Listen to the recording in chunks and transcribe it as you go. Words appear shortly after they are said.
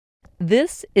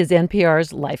This is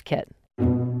NPR's Life Kit.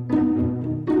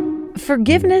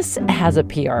 Forgiveness has a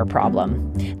PR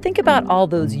problem. Think about all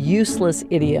those useless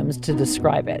idioms to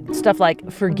describe it. Stuff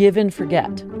like forgive and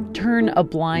forget, turn a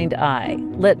blind eye,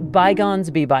 let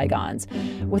bygones be bygones.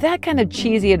 With that kind of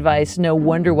cheesy advice, no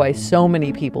wonder why so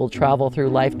many people travel through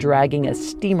life dragging a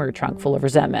steamer trunk full of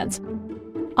resentments.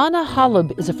 Anna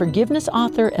Holub is a forgiveness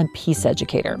author and peace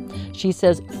educator. She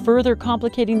says further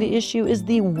complicating the issue is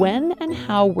the when and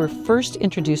how we're first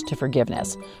introduced to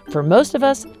forgiveness. For most of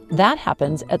us, that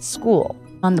happens at school.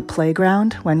 On the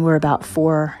playground when we're about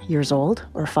 4 years old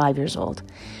or 5 years old,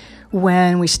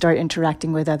 when we start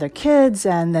interacting with other kids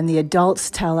and then the adults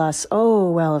tell us,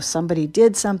 oh, well, if somebody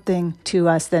did something to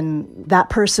us, then that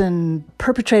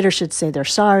perpetrator should say they're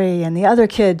sorry, and the other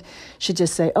kid should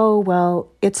just say, oh, well,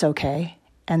 it's okay.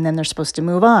 And then they're supposed to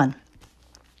move on.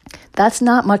 That's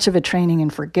not much of a training in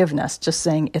forgiveness, just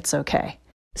saying it's okay.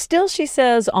 Still, she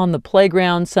says, on the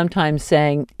playground, sometimes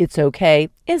saying it's okay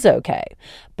is okay.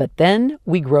 But then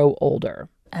we grow older.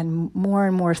 And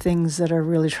more things that are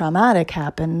really traumatic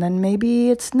happen, then maybe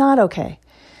it's not okay.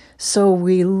 So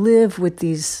we live with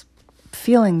these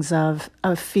feelings of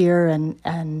fear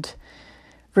and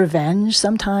revenge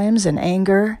sometimes and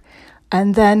anger.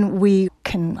 And then we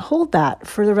can hold that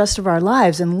for the rest of our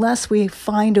lives unless we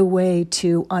find a way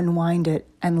to unwind it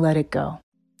and let it go.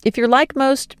 If you're like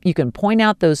most, you can point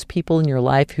out those people in your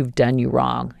life who've done you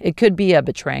wrong. It could be a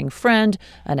betraying friend,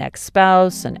 an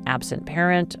ex-spouse, an absent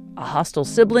parent, a hostile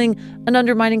sibling, an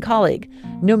undermining colleague.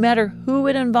 No matter who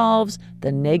it involves,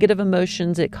 the negative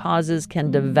emotions it causes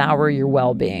can devour your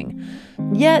well-being.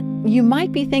 Yet, you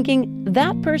might be thinking,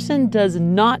 that person does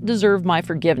not deserve my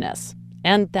forgiveness.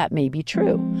 And that may be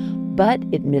true, but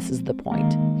it misses the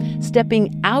point.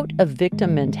 Stepping out of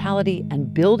victim mentality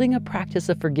and building a practice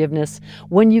of forgiveness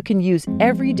when you can use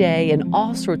every day in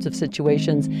all sorts of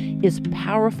situations is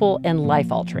powerful and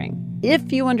life-altering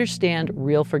if you understand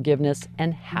real forgiveness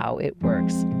and how it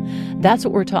works. That's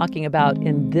what we're talking about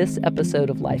in this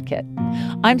episode of Life Kit.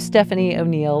 I'm Stephanie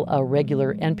O'Neill, a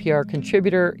regular NPR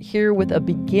contributor, here with a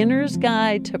beginner's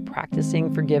guide to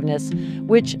practicing forgiveness,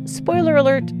 which, spoiler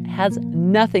alert, has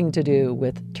nothing to do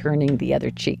with turning the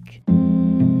other cheek.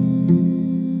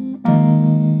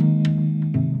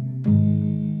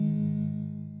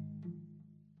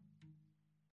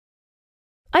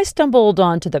 I stumbled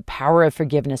onto the power of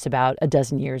forgiveness about a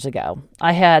dozen years ago.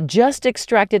 I had just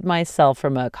extracted myself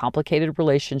from a complicated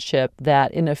relationship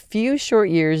that in a few short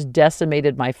years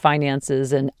decimated my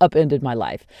finances and upended my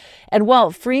life. And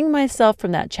while freeing myself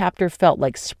from that chapter felt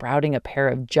like sprouting a pair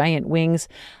of giant wings,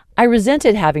 I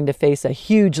resented having to face a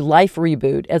huge life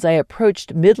reboot as I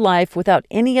approached midlife without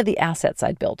any of the assets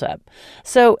I'd built up.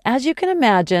 So, as you can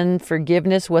imagine,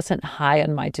 forgiveness wasn't high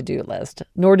on my to-do list,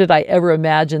 nor did I ever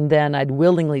imagine then I'd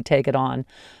willingly take it on.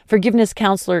 Forgiveness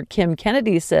counselor Kim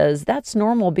Kennedy says that's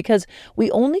normal because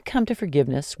we only come to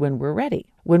forgiveness when we're ready,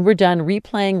 when we're done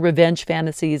replaying revenge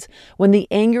fantasies, when the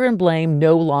anger and blame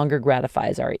no longer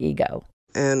gratifies our ego.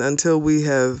 And until we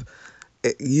have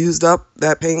used up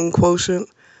that pain quotient,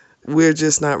 we're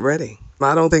just not ready.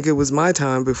 I don't think it was my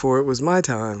time before it was my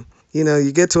time. You know,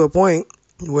 you get to a point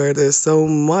where there's so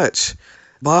much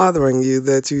bothering you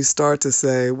that you start to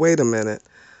say, wait a minute,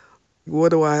 what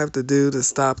do I have to do to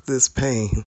stop this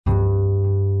pain?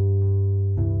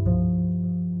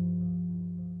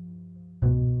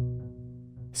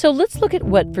 So let's look at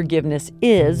what forgiveness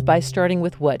is by starting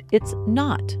with what it's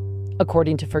not.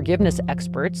 According to forgiveness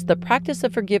experts, the practice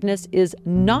of forgiveness is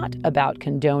not about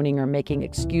condoning or making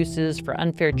excuses for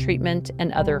unfair treatment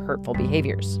and other hurtful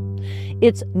behaviors.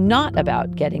 It's not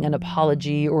about getting an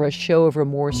apology or a show of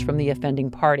remorse from the offending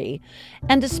party.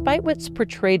 And despite what's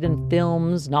portrayed in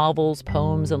films, novels,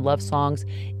 poems, and love songs,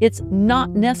 it's not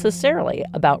necessarily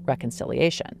about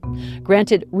reconciliation.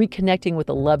 Granted, reconnecting with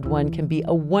a loved one can be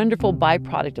a wonderful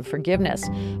byproduct of forgiveness,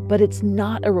 but it's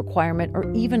not a requirement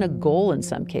or even a goal in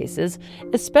some cases,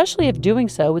 especially if doing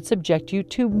so would subject you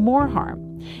to more harm.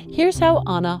 Here's how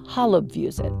Anna Holub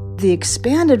views it. The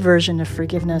expanded version of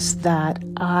forgiveness that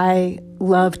I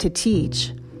love to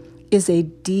teach is a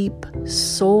deep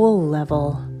soul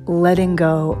level letting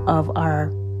go of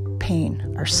our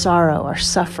pain, our sorrow, our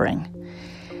suffering.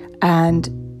 And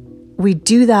we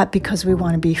do that because we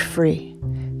want to be free.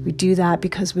 We do that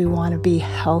because we want to be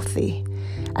healthy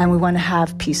and we want to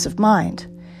have peace of mind.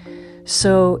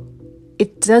 So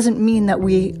it doesn't mean that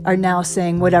we are now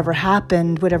saying whatever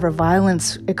happened, whatever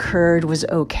violence occurred was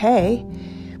okay.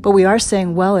 But we are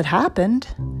saying, well, it happened,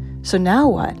 so now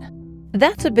what?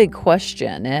 That's a big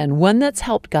question, and one that's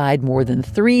helped guide more than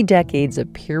 3 decades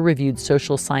of peer-reviewed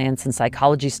social science and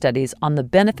psychology studies on the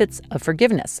benefits of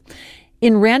forgiveness.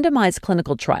 In randomized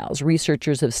clinical trials,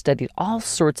 researchers have studied all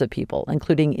sorts of people,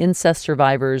 including incest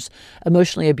survivors,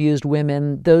 emotionally abused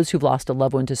women, those who've lost a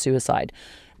loved one to suicide.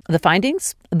 The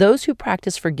findings? Those who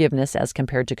practice forgiveness as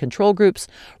compared to control groups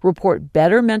report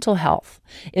better mental health,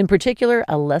 in particular,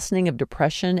 a lessening of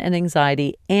depression and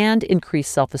anxiety and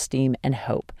increased self-esteem and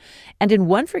hope. And in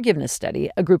one forgiveness study,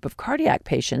 a group of cardiac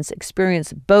patients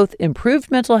experienced both improved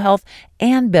mental health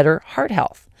and better heart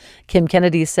health. Kim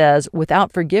Kennedy says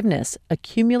without forgiveness,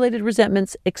 accumulated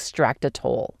resentments extract a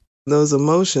toll. Those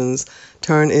emotions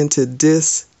turn into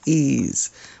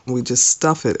dis-ease. We just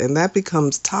stuff it, and that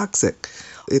becomes toxic.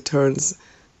 It turns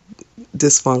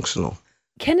dysfunctional.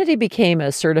 Kennedy became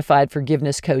a certified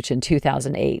forgiveness coach in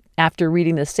 2008 after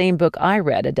reading the same book I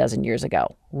read a dozen years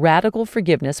ago, Radical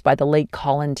Forgiveness by the late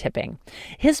Colin Tipping.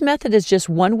 His method is just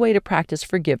one way to practice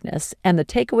forgiveness, and the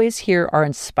takeaways here are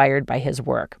inspired by his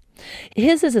work.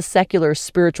 His is a secular,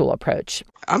 spiritual approach.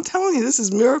 I'm telling you, this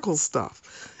is miracle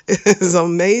stuff. It is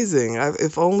amazing.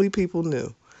 If only people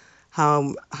knew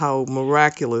how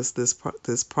miraculous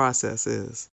this process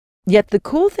is. Yet the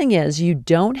cool thing is you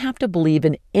don't have to believe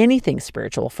in anything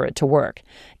spiritual for it to work.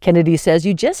 Kennedy says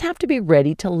you just have to be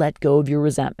ready to let go of your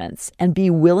resentments and be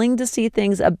willing to see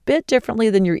things a bit differently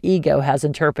than your ego has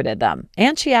interpreted them.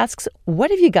 And she asks,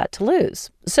 what have you got to lose?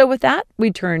 So with that,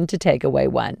 we turn to takeaway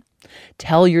 1.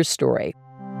 Tell your story.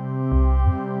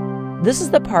 This is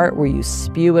the part where you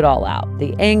spew it all out.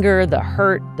 The anger, the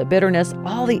hurt, the bitterness,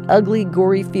 all the ugly,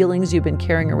 gory feelings you've been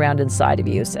carrying around inside of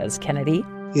you, says Kennedy.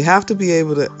 You have to be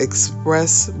able to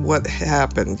express what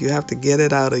happened. You have to get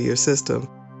it out of your system.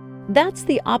 That's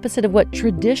the opposite of what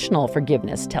traditional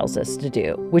forgiveness tells us to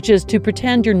do, which is to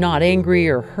pretend you're not angry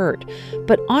or hurt.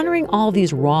 But honoring all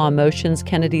these raw emotions,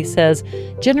 Kennedy says,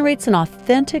 generates an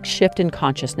authentic shift in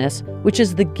consciousness, which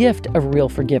is the gift of real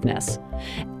forgiveness.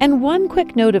 And one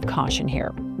quick note of caution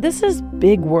here. This is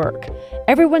big work.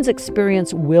 Everyone's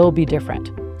experience will be different.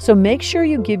 So make sure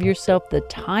you give yourself the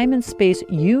time and space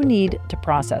you need to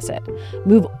process it.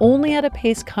 Move only at a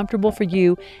pace comfortable for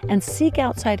you and seek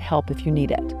outside help if you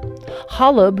need it.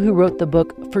 Holub, who wrote the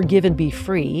book Forgive and Be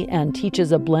Free and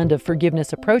teaches a blend of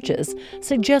forgiveness approaches,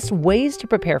 suggests ways to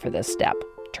prepare for this step.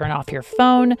 Turn off your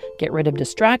phone, get rid of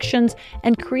distractions,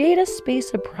 and create a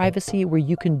space of privacy where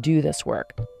you can do this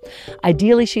work.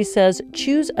 Ideally, she says,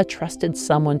 choose a trusted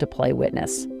someone to play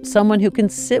witness, someone who can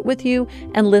sit with you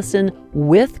and listen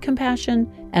with compassion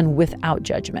and without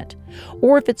judgment.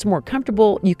 Or if it's more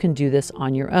comfortable, you can do this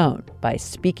on your own by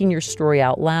speaking your story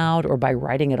out loud or by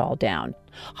writing it all down.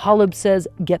 Holub says,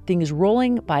 get things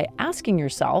rolling by asking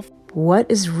yourself, what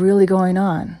is really going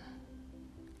on?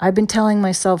 I've been telling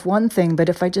myself one thing, but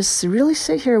if I just really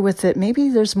sit here with it, maybe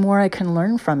there's more I can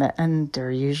learn from it, and there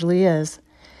usually is.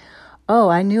 Oh,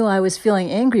 I knew I was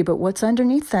feeling angry, but what's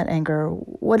underneath that anger?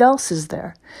 What else is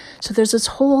there? So there's this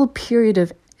whole period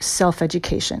of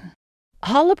self-education.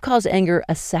 Holub calls anger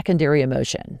a secondary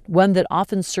emotion, one that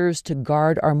often serves to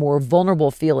guard our more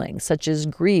vulnerable feelings, such as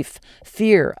grief,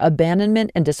 fear, abandonment,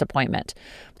 and disappointment.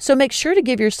 So make sure to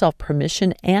give yourself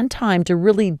permission and time to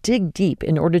really dig deep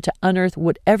in order to unearth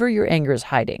whatever your anger is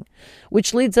hiding.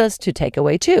 Which leads us to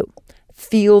takeaway 2.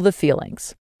 Feel the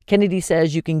feelings. Kennedy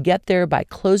says you can get there by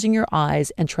closing your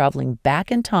eyes and traveling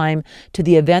back in time to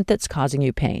the event that's causing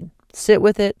you pain. Sit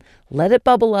with it, let it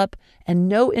bubble up, and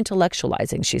no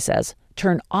intellectualizing, she says.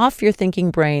 Turn off your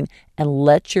thinking brain and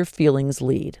let your feelings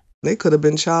lead. It could have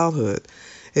been childhood.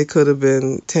 It could have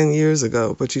been 10 years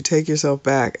ago, but you take yourself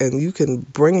back and you can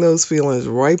bring those feelings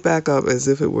right back up as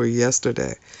if it were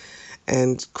yesterday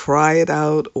and cry it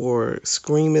out or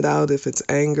scream it out if it's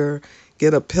anger.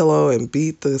 Get a pillow and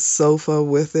beat the sofa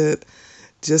with it.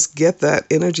 Just get that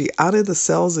energy out of the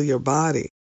cells of your body.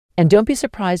 And don't be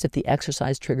surprised if the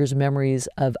exercise triggers memories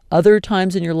of other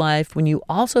times in your life when you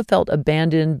also felt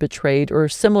abandoned, betrayed, or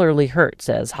similarly hurt,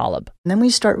 says Holub. And then we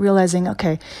start realizing,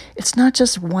 okay, it's not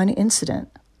just one incident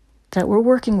that we're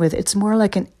working with. It's more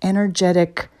like an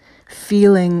energetic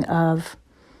feeling of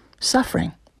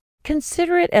suffering.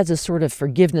 Consider it as a sort of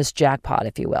forgiveness jackpot,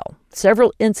 if you will.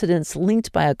 Several incidents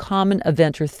linked by a common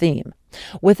event or theme.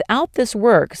 Without this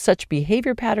work, such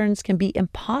behavior patterns can be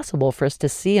impossible for us to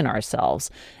see in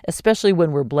ourselves, especially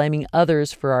when we're blaming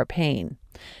others for our pain.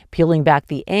 Peeling back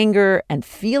the anger and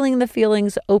feeling the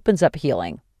feelings opens up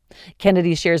healing.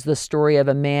 Kennedy shares the story of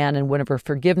a man in one of her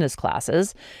forgiveness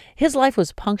classes. His life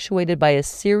was punctuated by a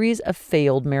series of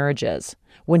failed marriages.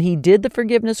 When he did the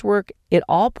forgiveness work, it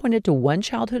all pointed to one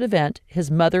childhood event, his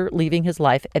mother leaving his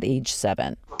life at age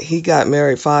 7. He got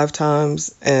married 5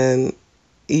 times, and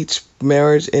each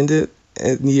marriage ended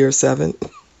at year 7.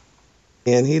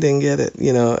 And he didn't get it,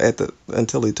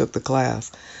 until he took the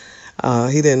class.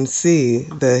 He didn't see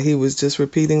that he was just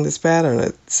repeating this pattern.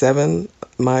 At 7,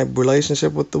 my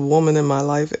relationship with the woman in my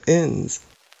life ends.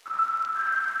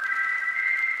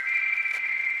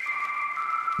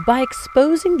 By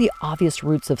exposing the obvious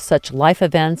roots of such life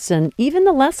events and even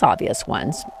the less obvious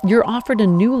ones, you're offered a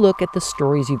new look at the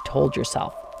stories you've told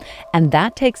yourself. And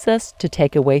that takes us to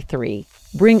takeaway 3.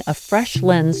 Bring a fresh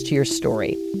lens to your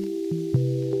story.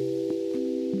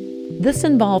 This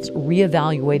involves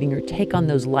reevaluating your take on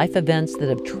those life events that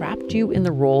have trapped you in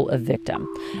the role of victim.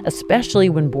 Especially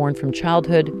when born from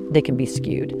childhood, they can be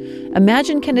skewed.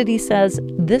 Imagine, Kennedy says,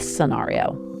 this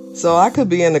scenario. So I could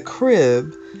be in a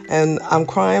crib and I'm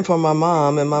crying for my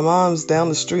mom, and my mom's down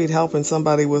the street helping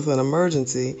somebody with an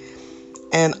emergency.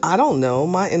 And I don't know,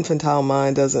 my infantile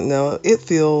mind doesn't know. It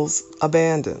feels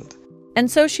abandoned. And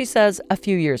so she says a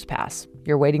few years pass.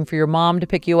 You're waiting for your mom to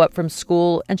pick you up from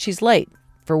school, and she's late.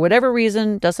 For whatever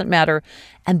reason, doesn't matter.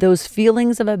 And those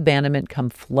feelings of abandonment come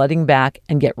flooding back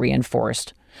and get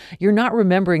reinforced. You're not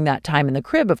remembering that time in the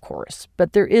crib, of course,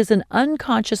 but there is an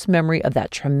unconscious memory of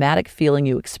that traumatic feeling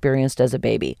you experienced as a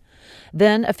baby.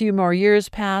 Then a few more years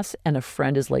pass and a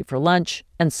friend is late for lunch,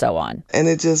 and so on. And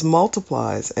it just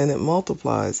multiplies and it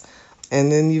multiplies.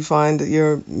 And then you find that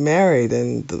you're married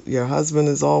and your husband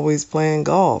is always playing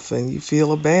golf and you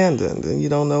feel abandoned and you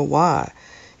don't know why.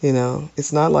 You know,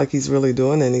 it's not like he's really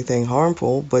doing anything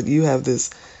harmful, but you have this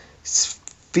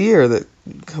fear that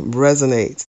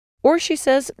resonates. Or she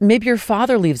says, maybe your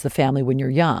father leaves the family when you're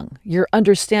young. You're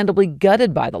understandably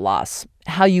gutted by the loss.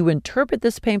 How you interpret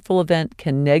this painful event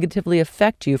can negatively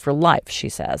affect you for life, she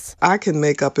says. I can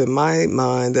make up in my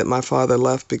mind that my father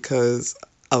left because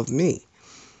of me.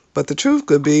 But the truth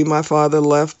could be my father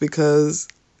left because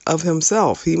of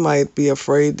himself. He might be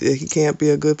afraid that he can't be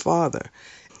a good father.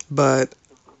 But,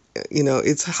 you know,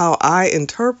 it's how I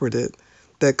interpret it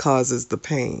that causes the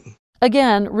pain.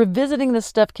 Again, revisiting this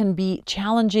stuff can be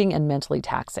challenging and mentally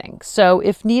taxing. So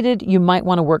if needed, you might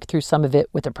want to work through some of it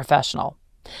with a professional.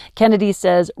 Kennedy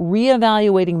says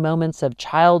reevaluating moments of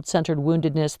child-centered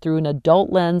woundedness through an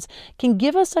adult lens can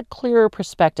give us a clearer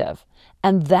perspective.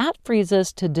 And that frees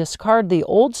us to discard the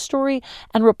old story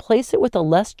and replace it with a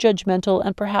less judgmental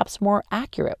and perhaps more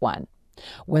accurate one.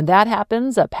 When that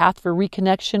happens, a path for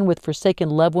reconnection with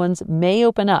forsaken loved ones may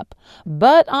open up.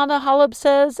 But Anna Holub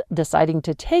says deciding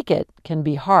to take it can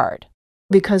be hard.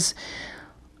 Because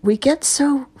we get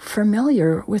so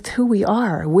familiar with who we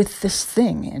are with this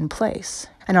thing in place.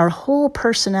 And our whole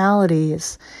personality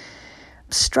is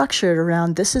structured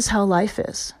around this is how life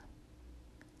is.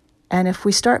 And if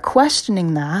we start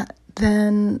questioning that,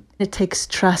 then it takes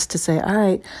trust to say, all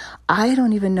right, I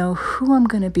don't even know who I'm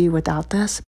going to be without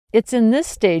this. It's in this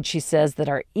stage, she says, that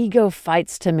our ego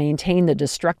fights to maintain the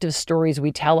destructive stories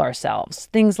we tell ourselves.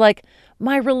 Things like,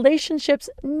 my relationships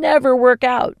never work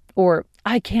out, or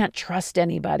I can't trust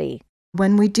anybody.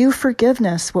 When we do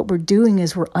forgiveness, what we're doing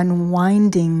is we're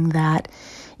unwinding that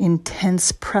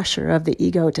intense pressure of the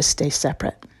ego to stay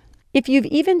separate. If you've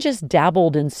even just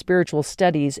dabbled in spiritual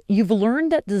studies, you've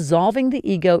learned that dissolving the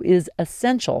ego is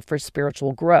essential for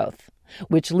spiritual growth,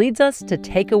 which leads us to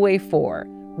takeaway 4.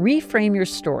 Reframe your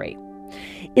story.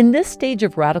 In this stage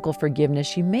of radical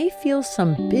forgiveness, you may feel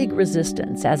some big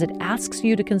resistance as it asks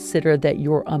you to consider that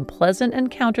your unpleasant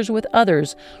encounters with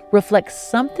others reflect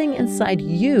something inside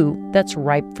you that's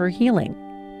ripe for healing.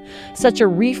 Such a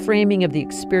reframing of the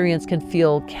experience can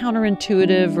feel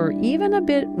counterintuitive or even a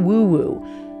bit woo-woo,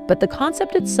 but the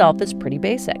concept itself is pretty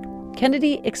basic.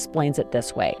 Kennedy explains it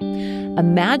this way.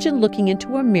 Imagine looking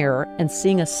into a mirror and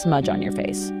seeing a smudge on your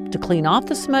face. To clean off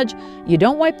the smudge, you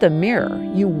don't wipe the mirror,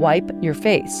 you wipe your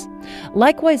face.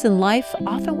 Likewise in life,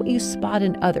 often what you spot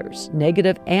in others,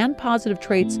 negative and positive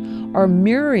traits, are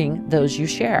mirroring those you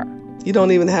share. You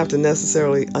don't even have to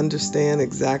necessarily understand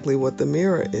exactly what the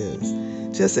mirror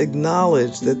is. Just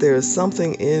acknowledge that there is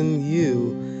something in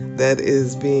you that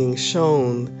is being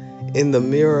shown in the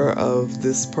mirror of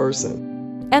this person.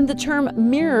 And the term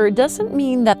mirror doesn't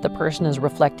mean that the person is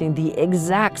reflecting the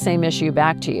exact same issue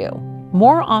back to you.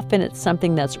 More often, it's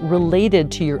something that's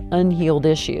related to your unhealed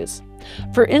issues.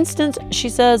 For instance, she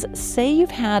says, say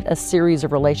you've had a series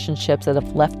of relationships that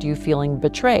have left you feeling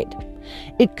betrayed.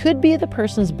 It could be the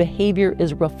person's behavior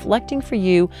is reflecting for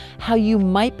you how you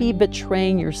might be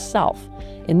betraying yourself,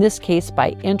 in this case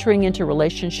by entering into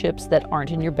relationships that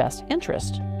aren't in your best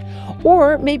interest.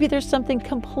 Or maybe there's something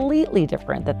completely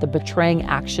different that the betraying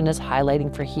action is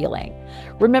highlighting for healing.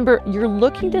 Remember, you're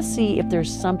looking to see if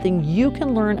there's something you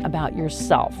can learn about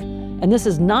yourself. And this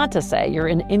is not to say you're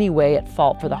in any way at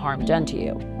fault for the harm done to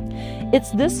you.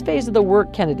 It's this phase of the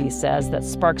work, Kennedy says, that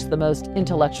sparks the most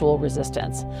intellectual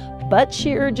resistance. But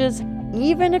she urges,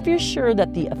 even if you're sure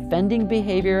that the offending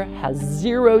behavior has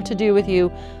zero to do with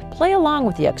you, play along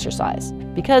with the exercise,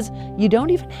 because you don't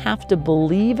even have to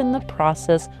believe in the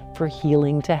process for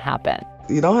healing to happen.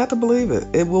 You don't have to believe it.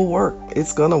 It will work.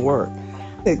 It's going to work.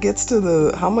 It gets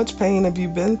to how much pain have you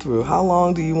been through? How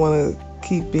long do you want to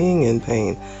keep being in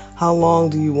pain? How long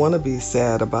do you want to be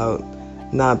sad about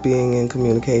not being in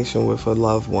communication with a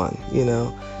loved one?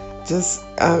 Just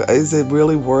is it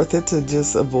really worth it to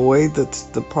just avoid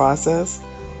the process?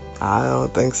 I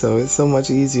don't think so. It's so much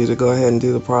easier to go ahead and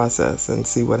do the process and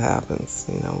see what happens.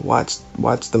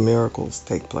 Watch the miracles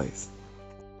take place.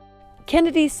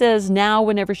 Kennedy says now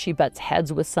whenever she butts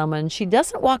heads with someone, she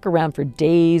doesn't walk around for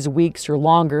days, weeks, or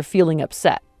longer feeling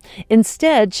upset.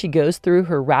 Instead, she goes through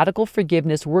her radical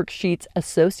forgiveness worksheets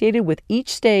associated with each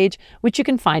stage, which you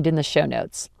can find in the show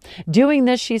notes. Doing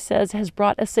this, she says, has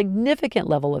brought a significant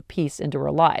level of peace into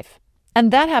her life.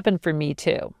 And that happened for me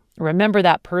too. Remember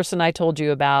that person I told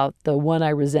you about, the one I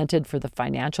resented for the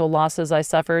financial losses I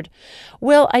suffered?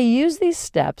 Well, I used these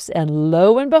steps, and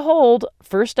lo and behold,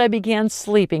 first I began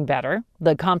sleeping better.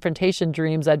 The confrontation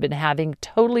dreams I'd been having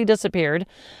totally disappeared.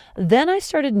 Then I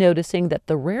started noticing that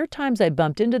the rare times I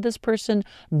bumped into this person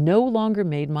no longer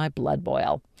made my blood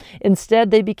boil. Instead,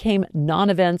 they became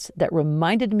non-events that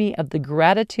reminded me of the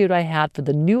gratitude I had for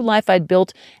the new life I'd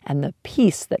built and the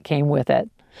peace that came with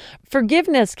it.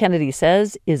 Forgiveness, Kennedy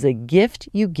says, is a gift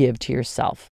you give to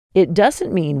yourself. It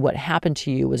doesn't mean what happened to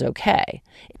you was okay.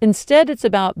 Instead, it's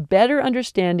about better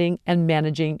understanding and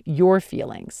managing your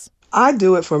feelings. I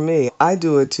do it for me. I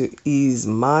do it to ease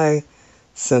my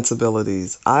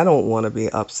sensibilities. I don't want to be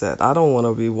upset. I don't want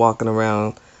to be walking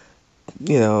around,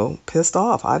 pissed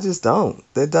off. I just don't.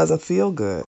 It doesn't feel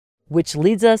good. Which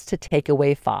leads us to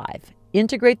takeaway 5.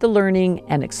 Integrate the learning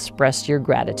and express your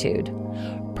gratitude.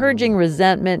 Purging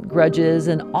resentment, grudges,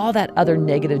 and all that other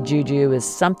negative juju is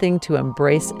something to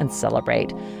embrace and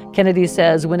celebrate. Kennedy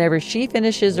says whenever she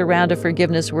finishes a round of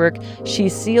forgiveness work, she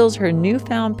seals her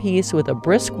newfound peace with a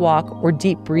brisk walk or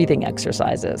deep breathing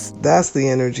exercises. That's the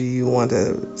energy you want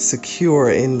to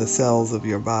secure in the cells of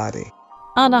your body.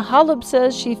 Anna Holub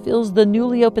says she fills the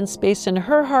newly opened space in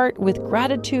her heart with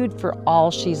gratitude for all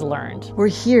she's learned. We're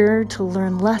here to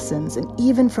learn lessons, and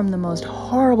even from the most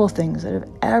horrible things that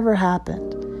have ever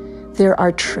happened, there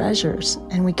are treasures,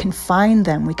 and we can find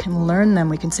them, we can learn them,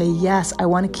 we can say, yes, I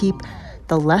want to keep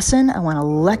the lesson, I want to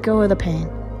let go of the pain.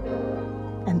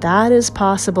 And that is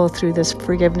possible through this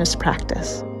forgiveness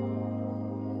practice.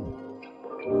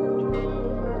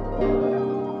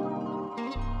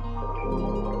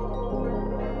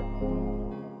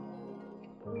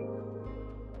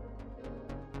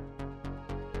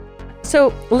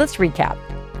 So let's recap.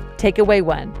 Takeaway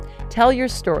 1. Tell your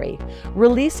story.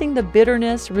 Releasing the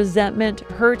bitterness, resentment,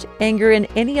 hurt, anger, and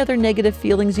any other negative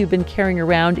feelings you've been carrying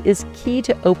around is key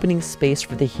to opening space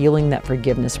for the healing that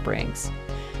forgiveness brings.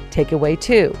 Takeaway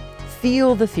 2.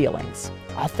 Feel the feelings.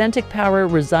 Authentic power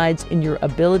resides in your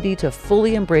ability to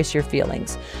fully embrace your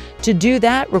feelings. To do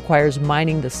that requires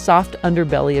mining the soft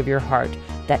underbelly of your heart,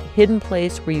 that hidden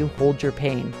place where you hold your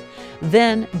pain.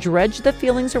 Then dredge the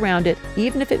feelings around it,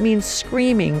 even if it means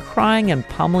screaming, crying, and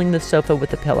pummeling the sofa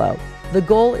with a pillow. The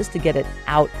goal is to get it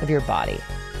out of your body.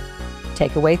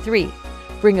 Takeaway 3.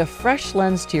 Bring a fresh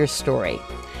lens to your story.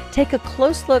 Take a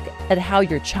close look at how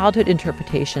your childhood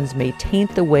interpretations may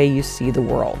taint the way you see the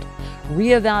world.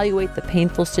 Reevaluate the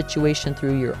painful situation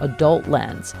through your adult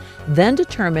lens. Then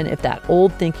determine if that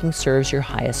old thinking serves your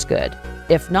highest good.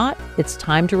 If not, it's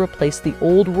time to replace the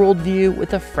old worldview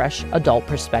with a fresh adult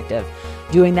perspective.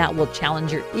 Doing that will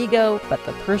challenge your ego, but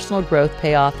the personal growth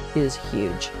payoff is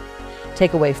huge.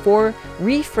 Takeaway 4,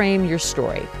 reframe your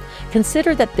story.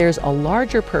 Consider that there's a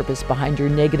larger purpose behind your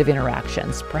negative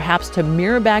interactions, perhaps to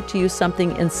mirror back to you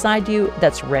something inside you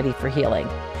that's ready for healing.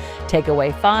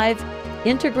 Takeaway 5,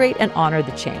 integrate and honor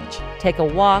the change. Take a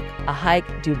walk, a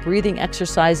hike, do breathing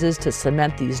exercises to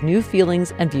cement these new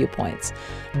feelings and viewpoints.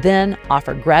 Then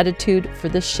offer gratitude for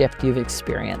the shift you've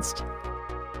experienced.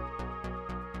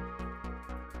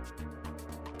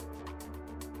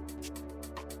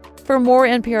 For more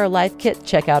NPR Life Kit,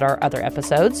 check out our other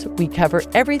episodes. We cover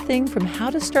everything from how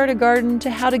to start a garden to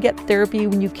how to get therapy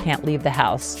when you can't leave the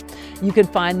house. You can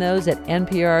find those at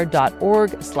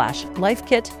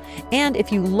npr.org/lifekit. And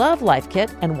if you love Life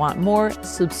Kit and want more,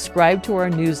 subscribe to our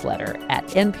newsletter at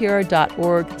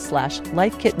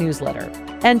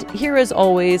npr.org/lifekitnewsletter. And here, as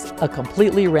always, a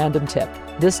completely random tip,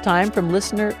 this time from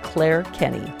listener Claire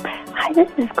Kenny. Hi,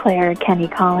 this is Claire Kenny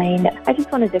calling. I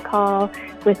just wanted to call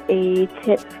with a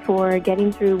tip for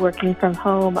getting through working from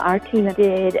home. Our team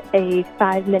did a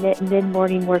 5-minute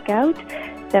mid-morning workout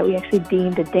that we actually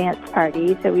deemed a dance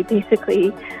party. So we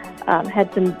basically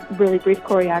had some really brief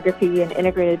choreography and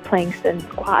integrated planks and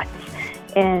squats,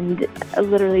 and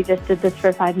literally just did this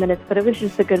for 5 minutes. But it was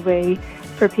just a good way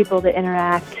for people to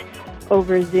interact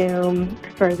over Zoom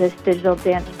for this digital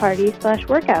dance party /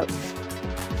 workout.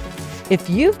 If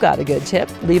you've got a good tip,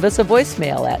 leave us a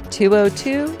voicemail at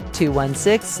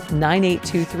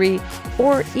 202-216-9823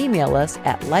 or email us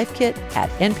at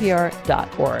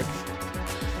lifekit@npr.org.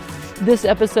 This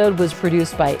episode was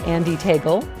produced by Andy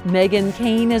Tagle. Megan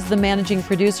Kane is the managing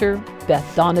producer.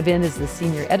 Beth Donovan is the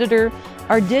senior editor.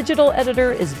 Our digital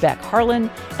editor is Beck Harlan,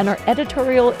 and our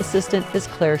editorial assistant is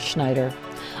Claire Schneider.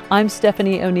 I'm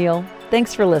Stephanie O'Neill.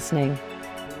 Thanks for listening.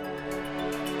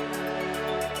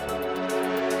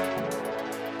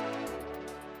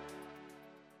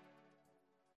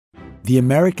 The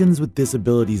Americans with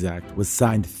Disabilities Act was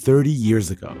signed 30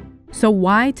 years ago. So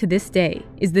why, to this day,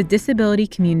 is the disability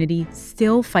community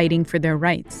still fighting for their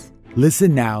rights?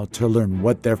 Listen now to learn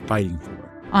what they're fighting for.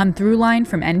 On Throughline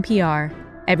from NPR,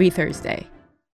 every Thursday.